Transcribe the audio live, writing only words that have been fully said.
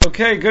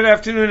Okay, good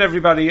afternoon,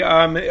 everybody.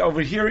 Over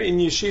here in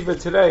Yeshiva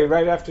today,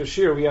 right after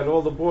Shir, we had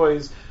all the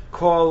boys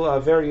call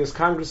various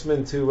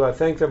congressmen to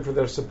thank them for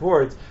their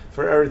support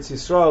for Eretz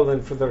Yisrael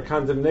and for their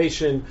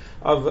condemnation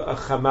of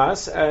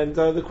Hamas. And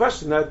the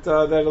question that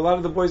a lot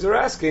of the boys are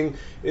asking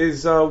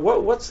is,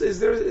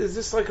 is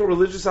this like a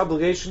religious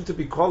obligation to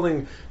be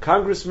calling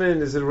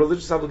congressmen? Is it a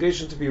religious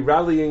obligation to be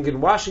rallying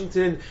in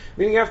Washington?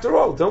 Meaning, after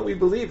all, don't we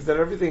believe that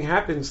everything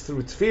happens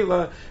through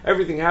tefillah,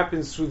 everything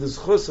happens through the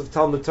zchus of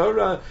Talmud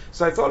Torah?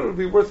 So I thought it would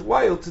be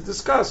worthwhile to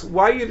discuss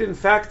why it in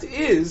fact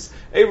is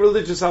a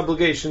religious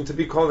obligation to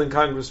be calling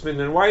congressmen,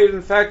 and why it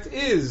in fact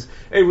is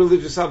a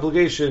religious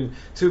obligation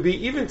to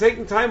be even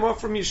taking time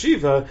off from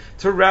yeshiva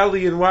to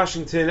rally in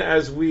Washington,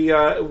 as we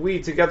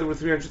together with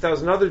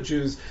 300,000 other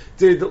Jews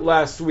did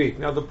last week.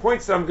 Now, the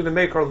points that I'm going to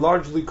make are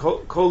largely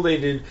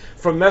collated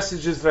from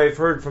messages that I've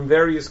heard from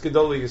various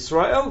Gedolei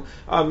Yisrael,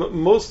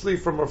 mostly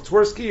from Rav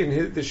Twersky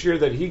and the shir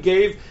that he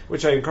gave,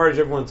 which I encourage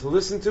everyone to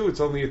listen to.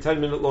 It's only a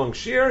 10-minute long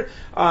shir,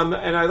 and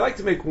I'd like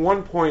to make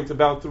one point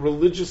about the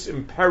religious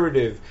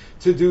imperative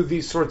to do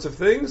these sorts of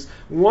things,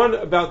 one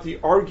about the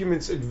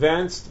arguments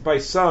advanced by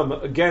some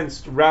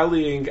against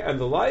rallying and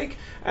the like,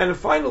 and a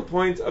final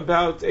point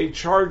about a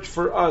charge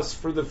for us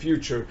for the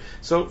future.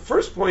 So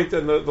first point,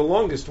 and the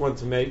longest one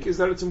to make, is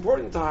that it's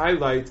important to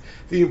highlight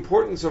the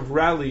importance of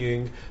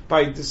rallying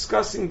by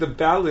discussing the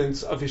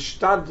balance of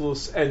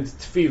hishtadlus and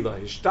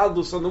tefillah.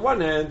 Hishtadlus on the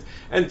one hand,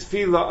 and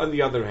tefillah on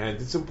the other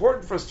hand. It's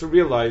important for us to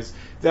realize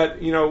that,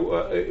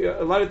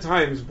 a lot of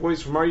times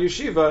boys from our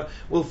yeshiva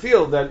will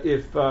feel that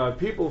if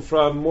people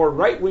from more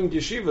right-wing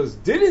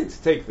yeshivas didn't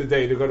take the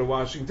day to go to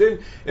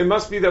Washington, it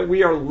must be that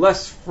we are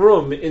less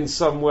frum in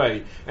some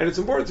way. And it's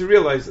important to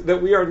realize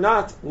that we are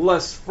not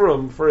less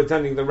frum for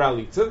attending the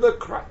rally. To the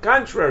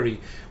contrary,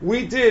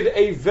 we did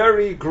a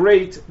very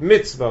great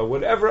mitzvah.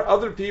 Whatever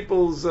other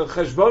people's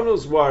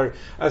cheshbonos were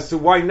as to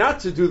why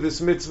not to do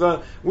this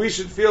mitzvah, we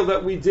should feel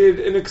that we did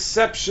an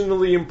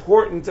exceptionally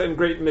important and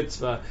great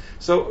mitzvah.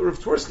 So Rav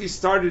Twersky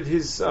started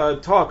his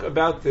talk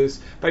about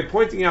this by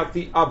pointing out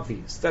the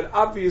obvious, that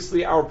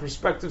obviously our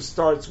perspective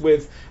starts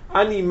with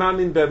Ani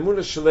mamin be'emunah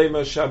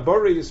shalema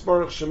shabore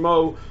yisbarach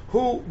shemo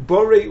hu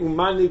bore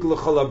umanig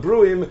l'chol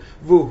habruim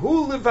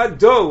v'hu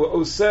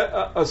levado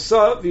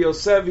asa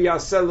v'yoseh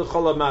v'yaseh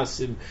l'chol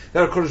hamasim.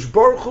 That HaKadosh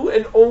Baruch Hu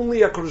and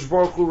only HaKadosh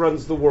Baruch Hu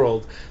runs the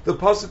world. The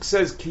pasuk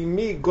says, Ki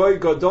mi goy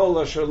gadol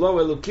asher lo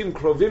elokim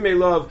krovim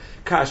elav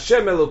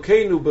ka'ashem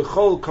elokeinu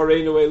b'chol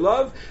kareinu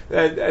elav.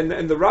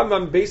 And the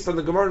Rambam, based on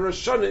the Gemara in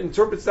Rosh Hashanah,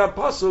 interprets that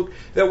pasuk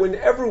that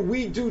whenever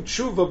we do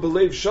tshuva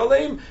b'leiv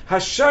shalem,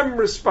 Hashem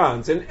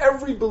responds, and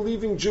every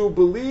believing Jew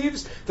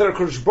believes that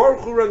HaKadosh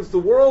Baruch Hu runs the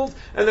world,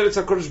 and that it's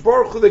HaKadosh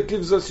Baruch Hu that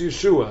gives us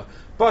Yeshua.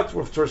 But,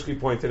 Rav Twersky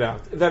pointed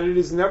out, that it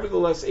is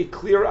nevertheless a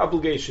clear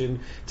obligation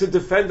to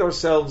defend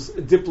ourselves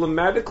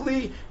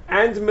diplomatically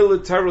and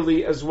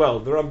militarily as well.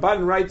 The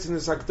Ramban writes in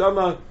his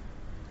Akdama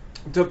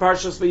to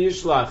Parshas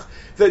Vayishlach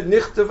that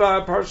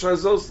Nichtava Parsha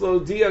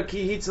Zoslo Dia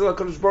Ki Hitzel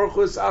HaKadosh Baruch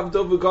Hu Es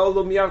Avdo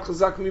V'Galo Miyad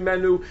Chazak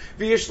Mimenu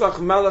V'Yishlach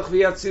Malach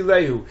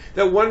V'Yatzilehu.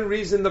 That one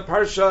reason the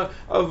Parsha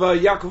of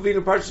Yaakov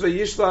Avinu, Parsha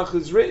Vayishlach,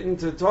 is written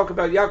to talk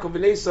about Yaakov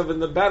and Esav and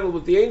the battle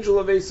with the angel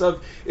of Esav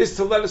is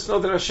to let us know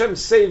that Hashem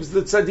saves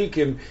the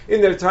tzaddikim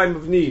in their time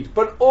of need.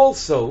 But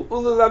also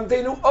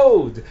Ulelamdenu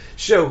Od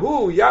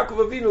Shehu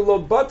Yaakov Avinu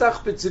Lo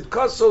Batach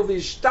B'Tzidkaso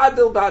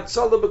V'Ishtadel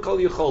B'Hatzalah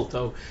B'Kol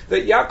Yicholto.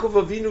 That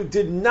Yaakov Avinu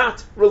did not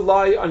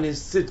rely on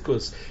his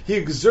tzidkus. He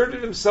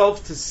exerted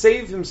himself to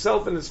save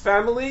himself and his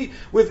family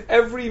with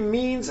every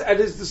means at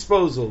his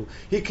disposal.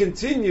 He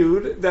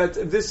continued that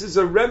this is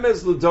a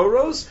remez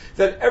l'doros,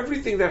 that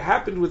everything that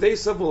happened with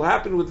Esav will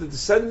happen with the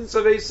descendants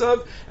of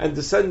Esav and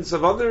descendants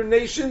of other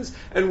nations,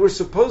 and we're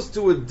supposed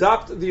to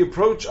adopt the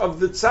approach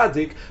of the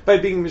tzaddik by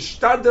being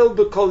mishtadel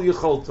b'kol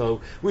yicholto.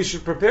 We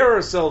should prepare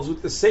ourselves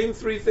with the same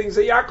three things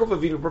that Yaakov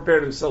Avinu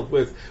prepared himself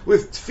with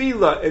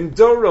tefillah and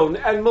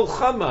doron and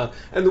milchama.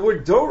 And the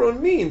word doron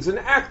means an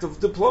act of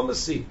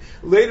diplomacy.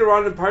 Later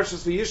on in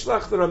Parshas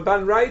Vayishlach, the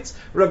Ramban writes,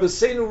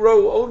 Rabbeinu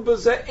ro od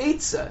baze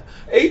eitza.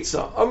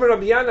 Eitza, Amar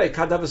Rabbi Yanai,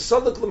 kad have a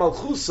solik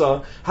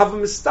l'malchusa, have a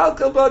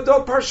mistalkel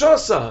ba'ado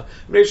parshasa.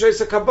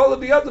 Reisha Kabbalah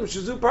b'yadam,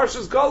 shazu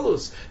Parshas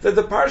Galus. That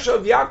the Parsha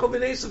of Yaakov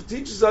and Esav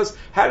teaches us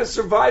how to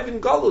survive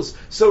in Galus.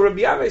 So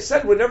Rabbi Yanai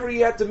said, whenever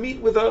he had to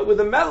meet with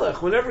a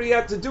melech, whenever he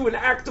had to do an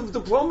act of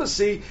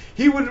diplomacy,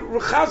 he would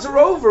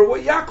chazer over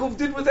what Yaakov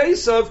did with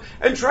Esav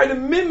and try to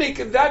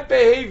mimic that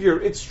behavior.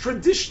 It's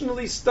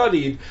traditionally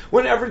studied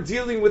whenever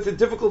dealing with a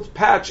difficult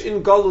patch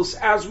in Galus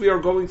as we are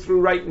going through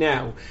right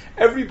now.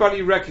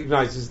 Everybody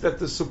recognizes that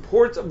the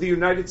support of the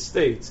United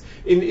States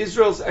in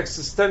Israel's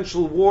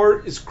existential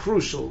war is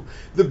crucial.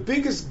 The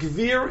biggest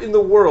gvir in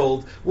the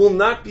world will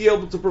not be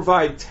able to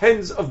provide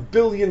tens of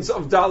billions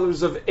of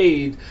dollars of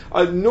aid,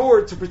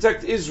 nor to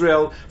protect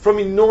Israel from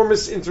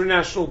enormous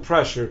international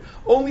pressure.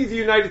 Only the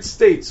United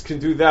States can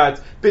do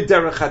that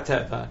b'derech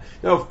hateva.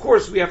 Now, of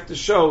course, we have to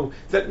show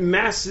that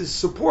masses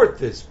support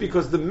this. masses,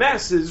 because the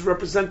masses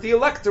represent the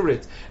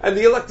electorate, and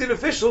the elected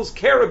officials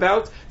care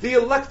about the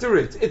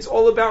electorate. It's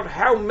all about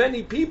how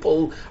many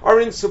people are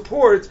in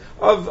support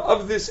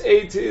of this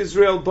aid to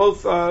Israel,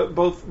 both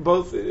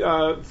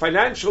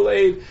financial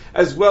aid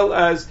as well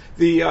as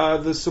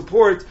the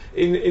support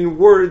in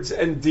words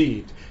and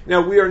deed.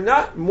 Now, we are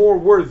not more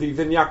worthy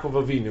than Yaakov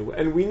Avinu,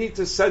 and we need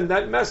to send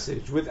that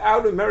message.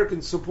 Without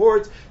American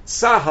support,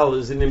 Tzahal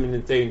is in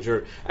imminent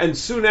danger, and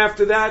soon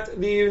after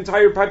that, the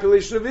entire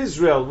population of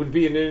Israel would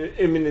be in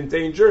imminent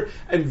danger,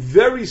 and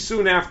very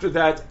soon after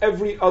that,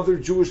 every other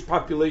Jewish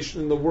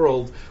population in the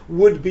world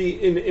would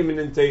be in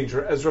imminent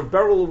danger. As Rav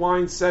Beryl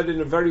Wein said in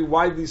a very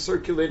widely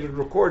circulated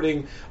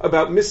recording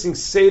about missing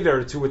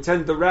Seder to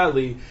attend the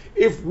rally,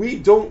 if we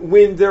don't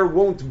win, there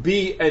won't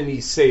be any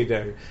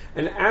Seder.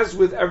 And as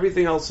with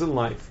everything else in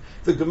life,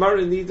 the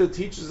Gemara Nida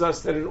teaches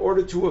us that in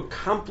order to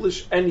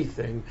accomplish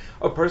anything,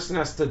 a person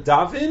has to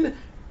daven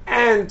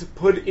and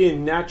put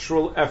in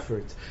natural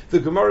effort. The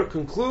Gemara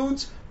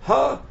concludes,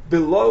 ha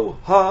below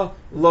ha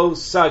lo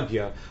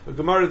sagya. A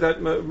Gemara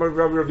that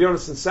Rav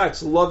Yonasan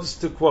Sachs loves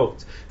to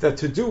quote, that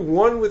to do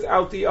one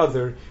without the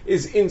other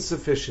is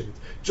insufficient.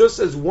 Just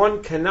as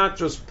one cannot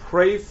just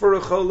pray for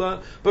a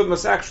chola, but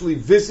must actually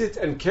visit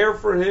and care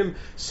for him,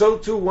 so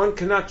too one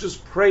cannot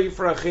just pray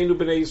for Achenu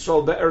B'nai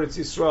Yisrael, Be'eretz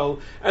Yisrael,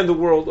 and the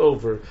world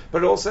over,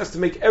 but also has to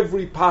make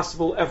every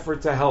possible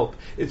effort to help.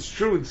 It's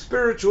true in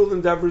spiritual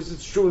endeavors,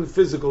 it's true in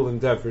physical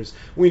endeavors.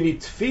 We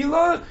need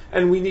tefillah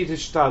and we need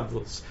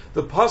hishtadlus.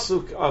 The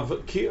pasuk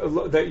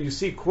of that you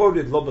see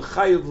quoted, Lo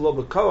b'chayiv, lo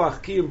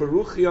b'koach, ki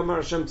baruchi amar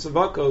Hashem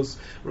tzavakos,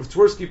 Rav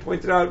Twersky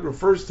pointed out,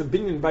 refers to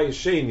binyan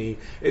bayasheni.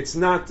 It's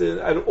not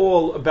at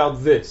all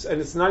about this,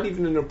 and it's not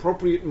even an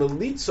appropriate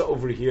melitza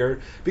over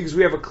here, because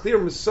we have a clear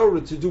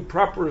Masorah to do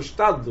proper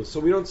hishtadlus.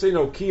 So we don't say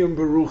no kiyum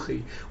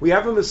beruchi. We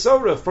have a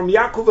Masorah from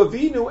Yaakov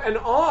Avinu and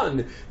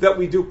on that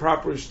we do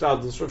proper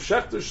hishtadlus. Rav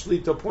Shechter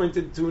Shlita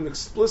pointed to an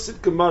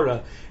explicit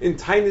Gemara in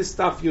Tainis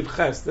Daf Yud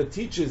Ches that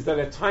teaches that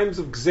at times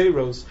of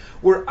Gzeros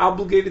we're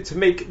obligated to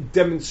make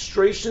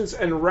demonstrations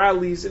and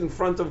rallies in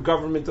front of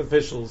government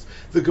officials.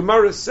 The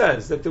Gemara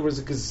says that there was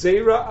a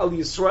Gezerah al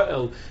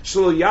Yisrael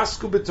shelo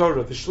yasku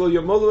b'Torah v'shelo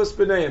yamolu es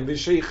b'neihem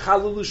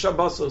v'sheichalu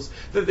shabasos,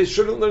 that they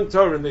shouldn't learn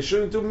Torah and they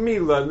shouldn't do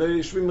Milah and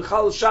they should be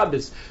Michal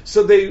Shabbos.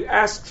 So they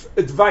asked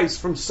advice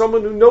from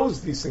someone who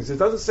knows these things. It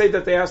doesn't say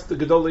that they asked the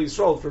Gedolei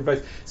Yisrael for advice.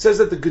 It says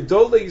that the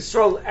Gedolei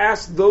Yisrael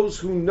asked those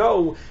who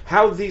know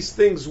how these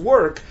things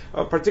work,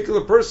 a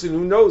particular person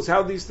who knows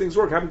how these things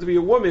work, happened to be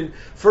a woman,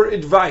 for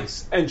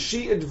advice. And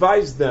she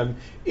advised them,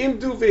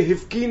 Imdu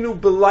v'hifkinu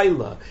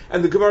b'layla.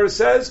 And the Gemara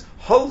says,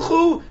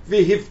 Holchu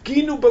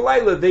v'hifkinu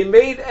b'layla. They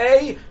made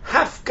a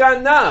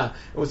hafkana. And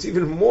what's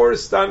even more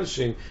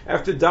astonishing,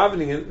 after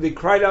davening, they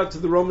cried out to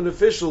the Roman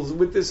officials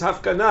with this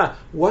hafkana.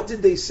 What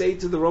did they say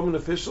to the Roman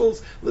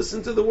officials?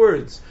 Listen to the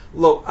words.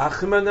 Lo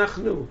achim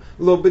anachnu,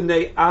 lo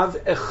b'nei av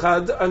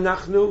echad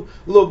anachnu,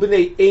 lo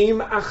b'nei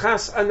eim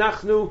achas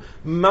anachnu,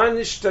 man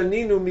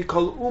ishtaninu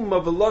mikol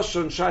umma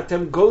v'loshon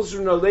sh'atem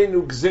gozrun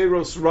aleinu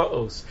gzeros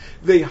ra'os.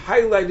 They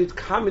highlighted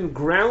common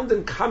ground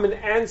and common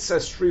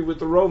ancestry with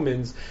the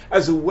Romans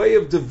as a way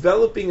of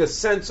developing a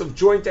sense of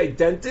joint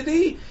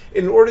identity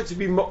in order to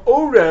be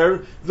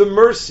ma'orer the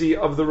mercy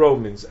of the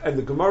Romans. And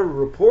the Gemara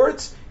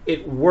reports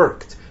it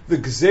worked. The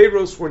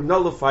Gzeros were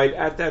nullified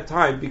at that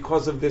time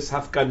because of this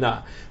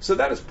hafkana. So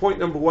that is point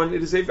number one.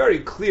 It is a very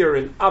clear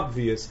and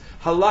obvious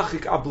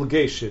halachic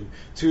obligation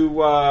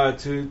to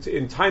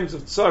in times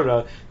of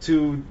tzara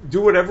to do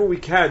whatever we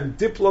can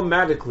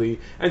diplomatically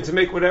and to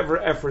make whatever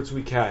efforts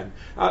we can.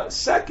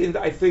 Second,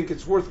 I think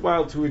it's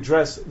worthwhile to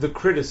address the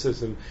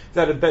criticism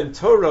that a ben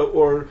Torah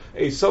or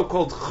a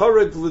so-called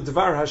chored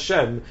l'dvar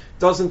Hashem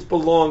doesn't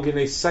belong in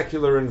a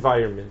secular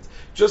environment.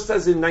 Just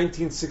as in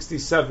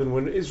 1967,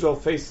 when Israel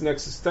faced an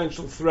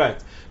existential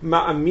threat,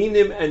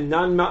 ma'aminim and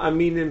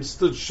non-ma'aminim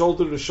stood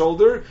shoulder to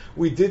shoulder,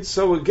 we did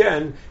so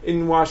again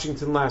in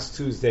Washington last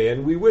Tuesday.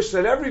 And we wish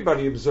that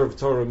everybody observed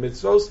Torah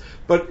mitzvos,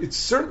 but it's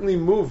certainly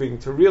moving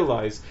to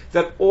realize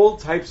that all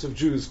types of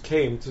Jews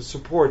came to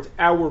support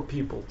our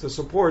people, to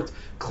support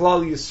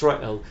Klal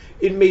Yisrael.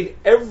 It made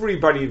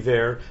everybody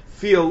there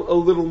feel a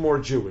little more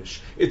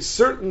Jewish. It's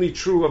certainly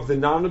true of the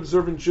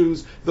non-observant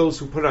Jews, those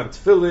who put on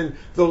tefillin,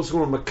 those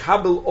who are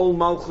makabel ol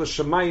malchus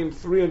shemayim,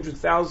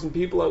 300,000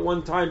 people at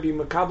one time being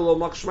makabel ol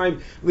malchus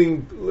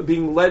shemayim,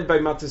 being led by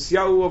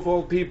Matisyahu of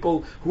all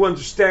people, who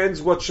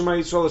understands what Shema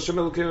Yisrael Hashem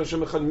Elokeinu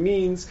Hashem Echad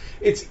means.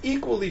 It's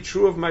equally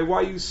true of my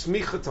Wayu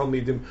Smicha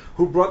Talmidim,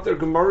 who brought their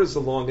Gemaras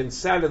along and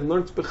sat and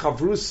learnt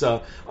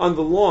B'chavrusa on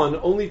the lawn,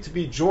 only to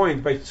be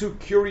joined by two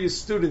curious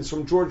students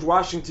from George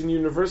Washington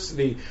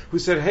University, who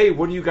said, "Hey,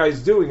 what are you guys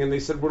doing?" And they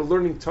said, "We're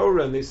learning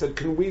Torah." And they said,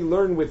 "Can we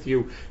learn with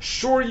you?"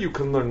 "Sure, you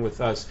can learn with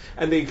us."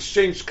 And they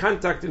exchanged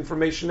contact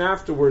information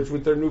afterwards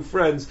with their new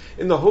friends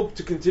in the hope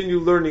to continue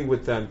learning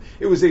with them.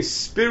 It was a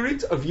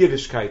spirit of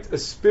Yiddishkeit, a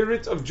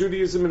spirit of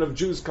Judaism and of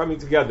Jews coming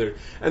together.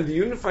 And the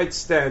unified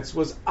stance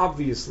was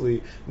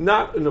obviously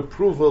not an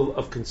approval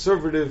of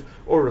conservative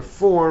or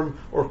reform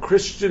or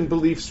Christian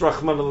beliefs,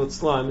 Rahman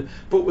al-Islam,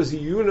 but was a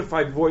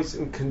unified voice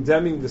in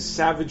condemning the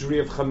savagery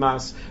of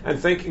Hamas and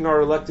thanking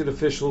our elected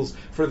officials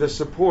for the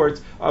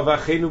support of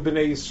Achenu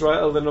B'nai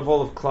Yisrael and of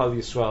all of Klal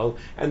Yisrael.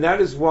 And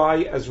that is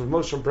why, as Rav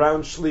Moshe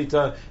Brown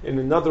Shlita, in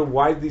another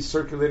widely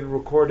circulated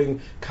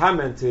recording,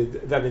 commented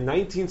that in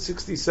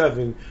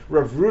 1967,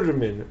 Rav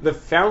Ruderman, the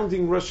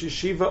founding Rosh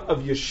Yeshiva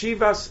of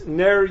Yeshivas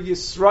Ner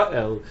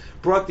Yisrael,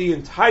 brought the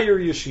entire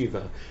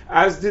yeshiva,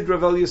 as did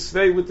Rav El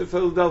Yisvei with the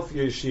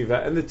Philadelphia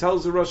Yeshiva, and the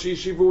Telzer Rosh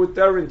Yeshiva with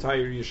their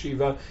entire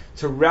yeshiva,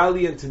 to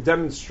rally and to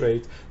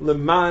demonstrate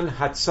Leman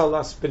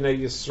Hatzalas B'nai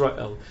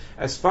Yisrael.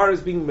 As far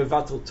as being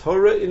Mevatel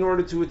Torah in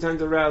order to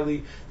attend a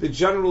rally, the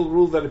general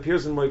rule that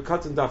appears in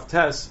Moikat and Daf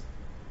Tes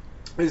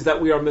is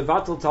that we are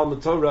mevatel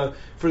Talmud Torah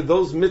for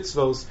those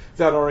mitzvos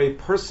that are a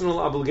personal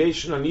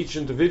obligation on each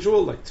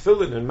individual, like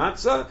tefillin and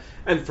matzah,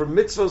 and for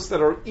mitzvos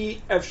that are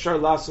efshar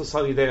lasos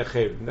al yidei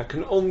acherim, that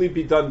can only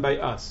be done by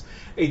us.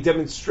 A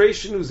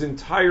demonstration whose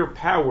entire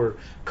power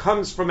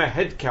comes from a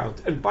head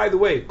count. And by the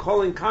way,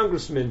 calling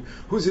congressmen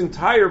whose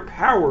entire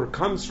power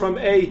comes from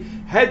a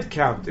head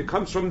count. It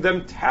comes from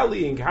them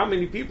tallying how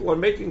many people are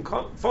making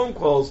phone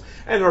calls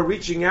and are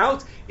reaching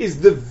out,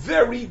 is the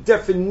very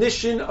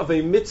definition of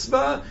a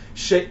mitzvah,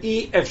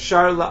 she'i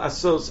efshar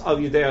la'asos al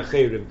yidei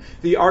acherim.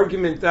 The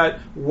argument that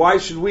why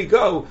should we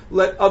go?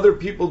 Let other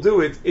people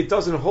do it. It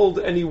doesn't hold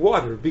any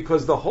water,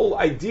 because the whole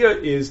idea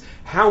is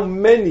how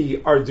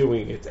many are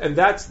doing it, and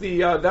that's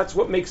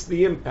what makes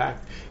the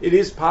impact. It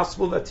is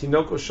possible that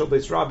Tinoko Shel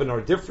Beis Rabin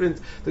are different.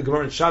 The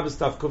Gemara in Shabbos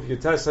Daf Kuf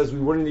Yotes says we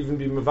wouldn't even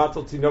be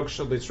mevatel Tinoko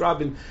Shel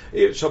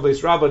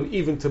Beis Rabin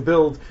even to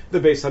build the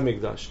Beis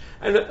Hamikdash.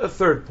 And a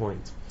third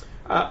point.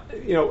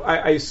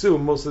 I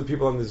assume most of the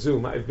people on the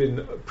Zoom, I've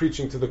been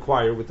preaching to the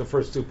choir with the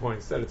first 2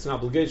 points, that it's an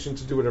obligation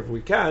to do whatever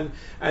we can,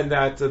 and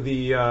that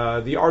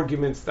the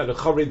arguments that a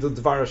Chared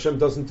Dvar Hashem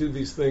doesn't do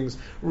these things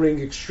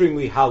ring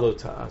extremely hollow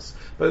to us.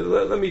 But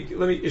let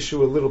me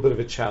issue a little bit of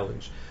a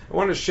challenge. I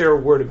want to share a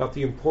word about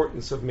the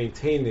importance of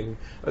maintaining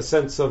a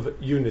sense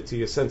of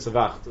unity, a sense of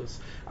achdus.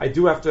 I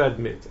do have to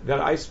admit that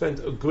I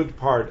spent a good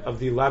part of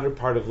the latter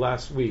part of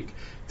last week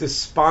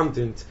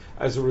despondent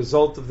as a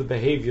result of the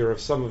behavior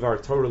of some of our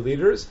Torah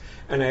leaders,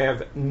 and I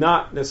have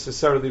not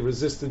necessarily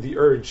resisted the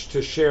urge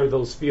to share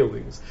those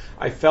feelings.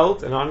 I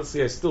felt, and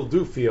honestly I still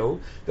do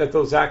feel, that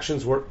those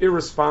actions were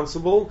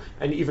irresponsible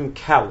and even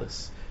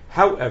callous.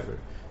 However,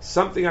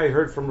 something I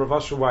heard from Rav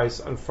Asher Weiss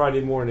on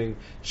Friday morning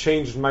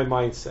changed my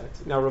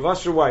mindset. Now, Rav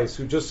Asher Weiss,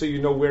 who, just so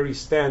you know where he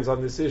stands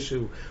on this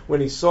issue, when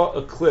he saw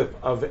a clip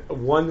of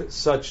one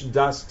such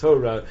Das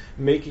Torah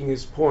making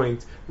his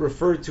point,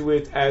 referred to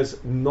it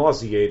as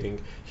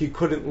nauseating. He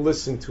couldn't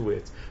listen to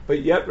it.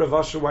 But yet Rav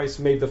Asher Weiss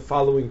made the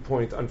following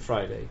point on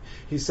Friday.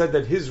 He said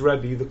that his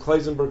Rebbe, the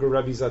Kleisenberger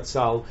Rebbe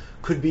Zatzal,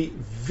 could be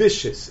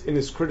vicious in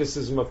his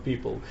criticism of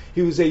people.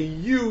 He was a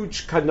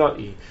huge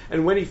kanai,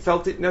 and when he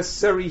felt it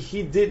necessary,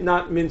 he did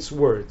not mince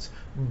words.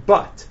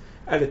 But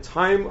at a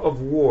time of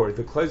war,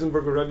 the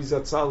Kleisenberger Rebbe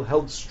Zatzal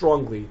held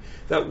strongly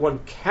that one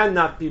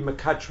cannot be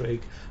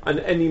mekatreg on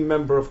any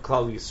member of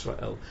Klal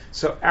Yisrael.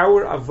 So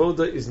our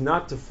avoda is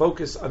not to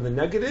focus on the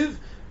negative,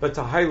 but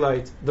to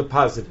highlight the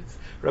positive.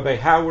 Rabbi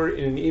Hauer,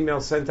 in an email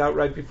sent out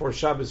right before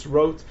Shabbos,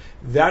 wrote,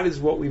 that is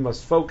what we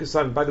must focus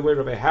on. By the way,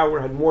 Rabbi Hauer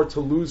had more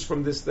to lose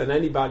from this than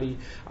anybody,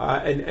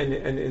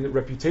 and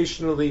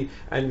reputationally,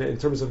 and in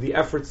terms of the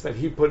efforts that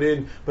he put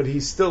in, but he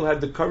still had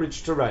the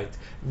courage to write.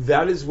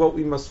 That is what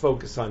we must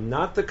focus on,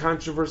 not the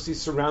controversy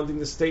surrounding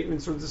the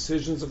statements or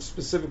decisions of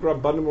specific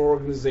Rabbanim or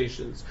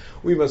organizations.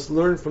 We must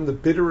learn from the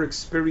bitter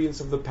experience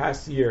of the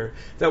past year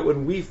that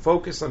when we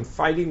focus on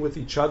fighting with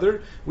each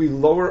other, we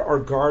lower our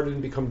guard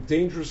and become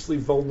dangerously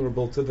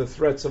vulnerable to the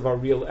threats of our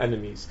real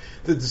enemies.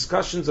 The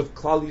discussions of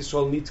Klal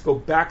Yisrael need to go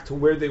back to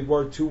where they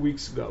were 2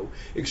 weeks ago,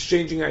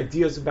 exchanging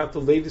ideas about the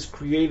latest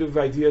creative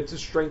idea to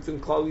strengthen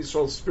Klal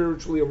Yisrael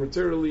spiritually or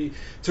materially,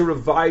 to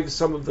revive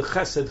some of the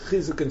chesed,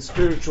 chizuk, and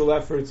spiritual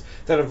efforts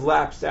that have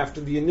lapsed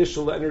after the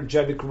initial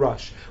energetic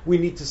rush. We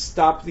need to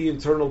stop the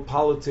internal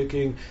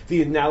politicking,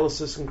 the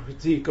analysis and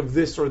critique of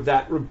this or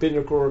that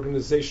rabbinic or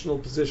organizational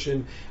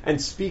position, and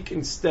speak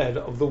instead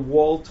of the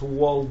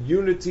wall-to-wall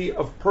unity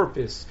of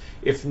purpose,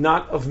 if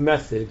not of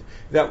method,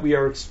 that we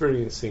are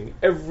experiencing.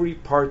 Every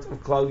part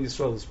of Klal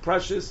Yisrael is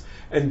precious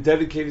and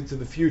dedicated to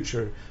the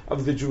future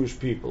of the Jewish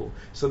people.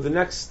 So the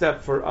next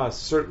step for us,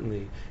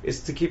 certainly,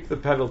 is to keep the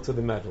pedal to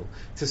the metal,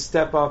 to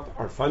step up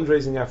our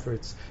fundraising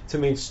efforts, to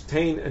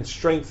maintain and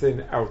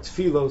strengthen our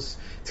tefillos,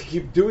 to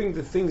keep doing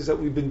the things that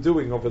we've been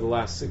doing over the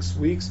last 6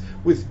 weeks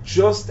with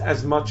just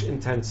as much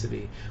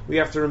intensity. We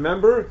have to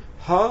remember,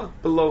 ha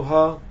below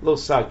ha lo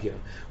sagya.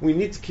 We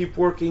need to keep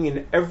working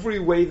in every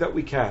way that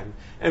we can,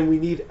 and we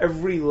need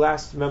every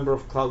last member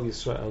of Klal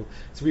Yisrael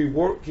to be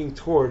working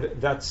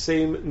toward that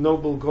same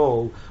noble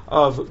goal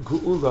of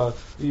Geula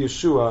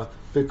v'Yeshua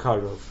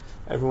B'Karov.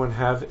 Everyone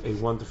have a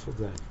wonderful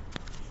day.